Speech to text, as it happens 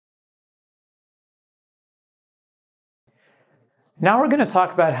Now we're going to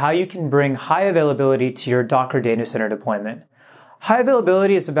talk about how you can bring high availability to your Docker data center deployment. High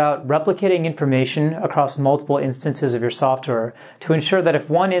availability is about replicating information across multiple instances of your software to ensure that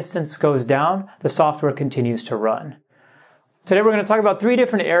if one instance goes down, the software continues to run. Today we're going to talk about three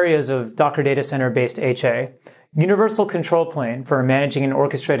different areas of Docker Data Center-based HA. Universal control plane for managing and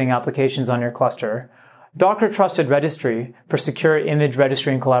orchestrating applications on your cluster. Docker Trusted Registry for secure image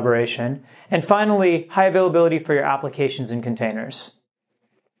registry and collaboration. And finally, high availability for your applications and containers.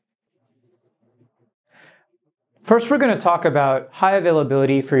 First, we're going to talk about high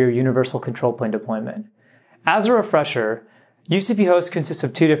availability for your universal control plane deployment. As a refresher, UCP hosts consists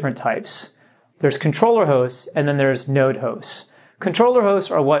of two different types. There's controller hosts and then there's node hosts. Controller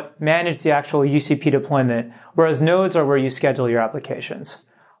hosts are what manage the actual UCP deployment, whereas nodes are where you schedule your applications.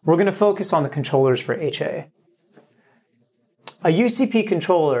 We're going to focus on the controllers for HA. A UCP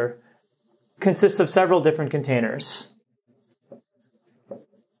controller consists of several different containers.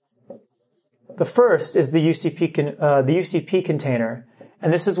 The first is the UCP container,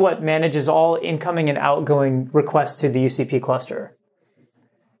 and this is what manages all incoming and outgoing requests to the UCP cluster.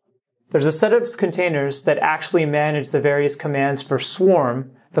 There's a set of containers that actually manage the various commands for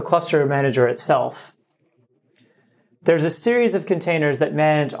Swarm, the cluster manager itself. There's a series of containers that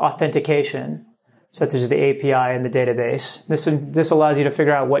manage authentication, such as the API and the database. This allows you to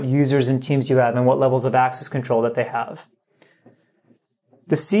figure out what users and teams you have and what levels of access control that they have.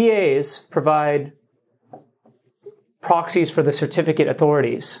 The CAs provide proxies for the certificate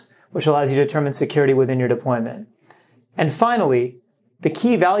authorities, which allows you to determine security within your deployment. And finally, the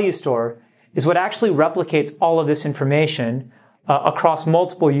key value store is what actually replicates all of this information across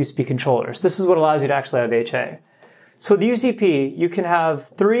multiple UCP controllers. This is what allows you to actually have HA. So with UCP, you can have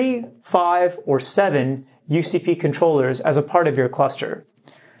 3, 5, or 7 UCP controllers as a part of your cluster.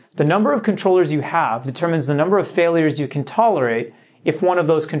 The number of controllers you have determines the number of failures you can tolerate if one of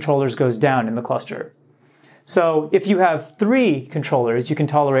those controllers goes down in the cluster. So if you have 3 controllers, you can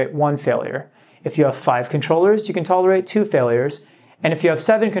tolerate 1 failure. If you have 5 controllers, you can tolerate 2 failures. And if you have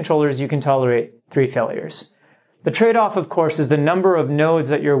 7 controllers, you can tolerate 3 failures. The trade-off, of course, is the number of nodes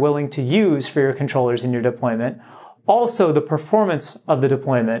that you're willing to use for your controllers in your deployment. Also, the performance of the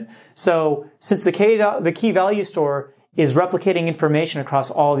deployment. So since the key value store is replicating information across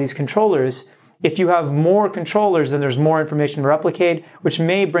all of these controllers, if you have more controllers, then there's more information to replicate, which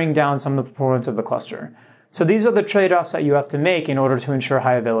may bring down some of the performance of the cluster. So these are the trade-offs that you have to make in order to ensure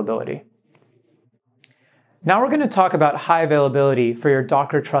high availability. Now we're going to talk about high availability for your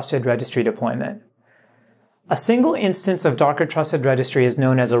Docker Trusted Registry deployment. A single instance of Docker Trusted Registry is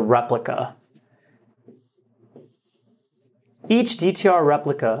known as a replica. Each DTR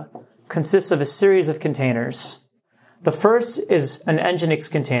replica consists of a series of containers. The first is an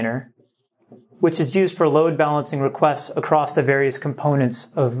Nginx container, which is used for load balancing requests across the various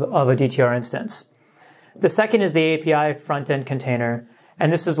components of a DTR instance. The second is the API front-end container,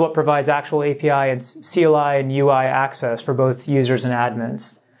 and this is what provides actual API and CLI and UI access for both users and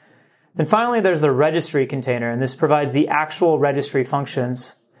admins. Then finally, there's the registry container, and this provides the actual registry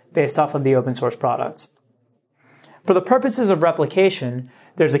functions based off of the open source products. For the purposes of replication,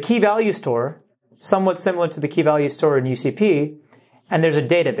 there's a key value store, somewhat similar to the key value store in UCP, and there's a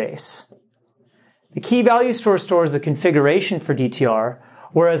database. The key value store stores the configuration for DTR,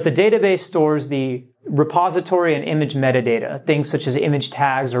 whereas the database stores the repository and image metadata, things such as image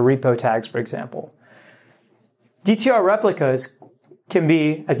tags or repo tags, for example. DTR replicas can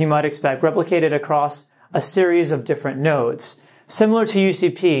be, as you might expect, replicated across a series of different nodes, similar to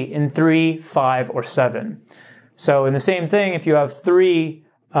UCP in 3, 5, or 7. So in the same thing, if you have 3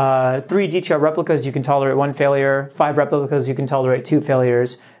 DTR replicas, you can tolerate 1 failure. 5 replicas, you can tolerate 2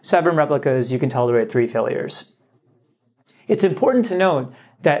 failures. 7 replicas, you can tolerate 3 failures. It's important to note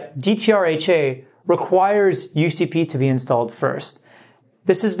that DTR HA requires UCP to be installed first.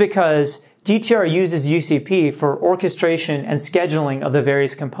 This is because DTR uses UCP for orchestration and scheduling of the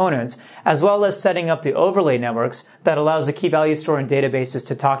various components, as well as setting up the overlay networks that allows the key value store and databases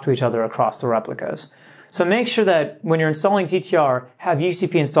to talk to each other across the replicas. So make sure that when you're installing DTR, have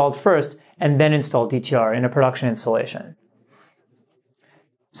UCP installed first and then install DTR in a production installation.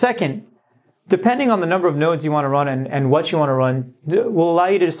 Second, depending on the number of nodes you want to run and what you want to run, will allow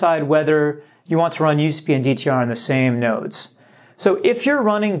you to decide whether you want to run UCP and DTR on the same nodes. So if you're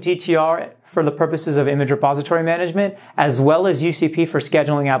running DTR for the purposes of image repository management, as well as UCP for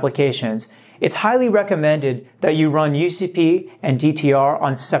scheduling applications, it's highly recommended that you run UCP and DTR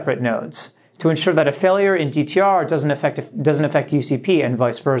on separate nodes to ensure that a failure in DTR doesn't affect UCP and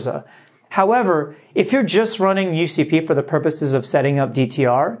vice versa. However, if you're just running UCP for the purposes of setting up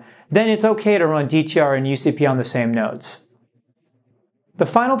DTR, then it's okay to run DTR and UCP on the same nodes. The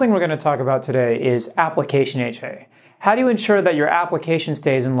final thing we're going to talk about today is application HA. How do you ensure that your application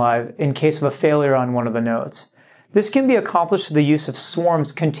stays live in case of a failure on one of the nodes? This can be accomplished through the use of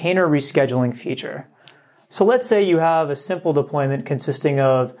Swarm's container rescheduling feature. So let's say you have a simple deployment consisting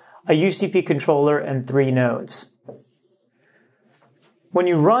of a UCP controller and 3 nodes. When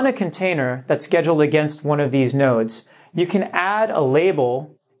you run a container that's scheduled against one of these nodes, you can add a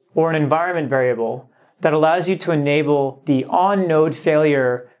label or an environment variable that allows you to enable the on-node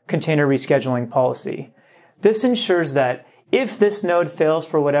failure container rescheduling policy. This ensures that if this node fails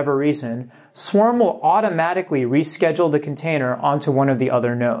for whatever reason, Swarm will automatically reschedule the container onto one of the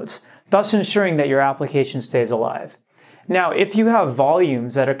other nodes, thus ensuring that your application stays alive. Now, if you have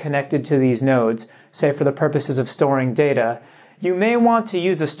volumes that are connected to these nodes, say for the purposes of storing data, you may want to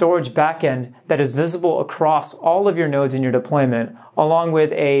use a storage backend that is visible across all of your nodes in your deployment, along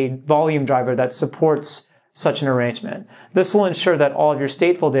with a volume driver that supports such an arrangement. This will ensure that all of your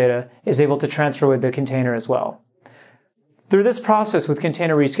stateful data is able to transfer with the container as well. Through this process with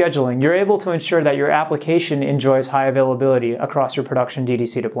container rescheduling, you're able to ensure that your application enjoys high availability across your production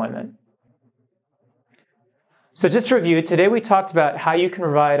DDC deployment. So just to review, today we talked about how you can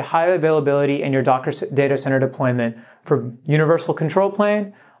provide high availability in your Docker Datacenter deployment for universal control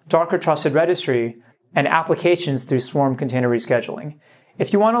plane, Docker Trusted Registry, and applications through Swarm container rescheduling.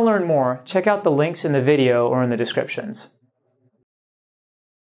 If you want to learn more, check out the links in the video or in the descriptions.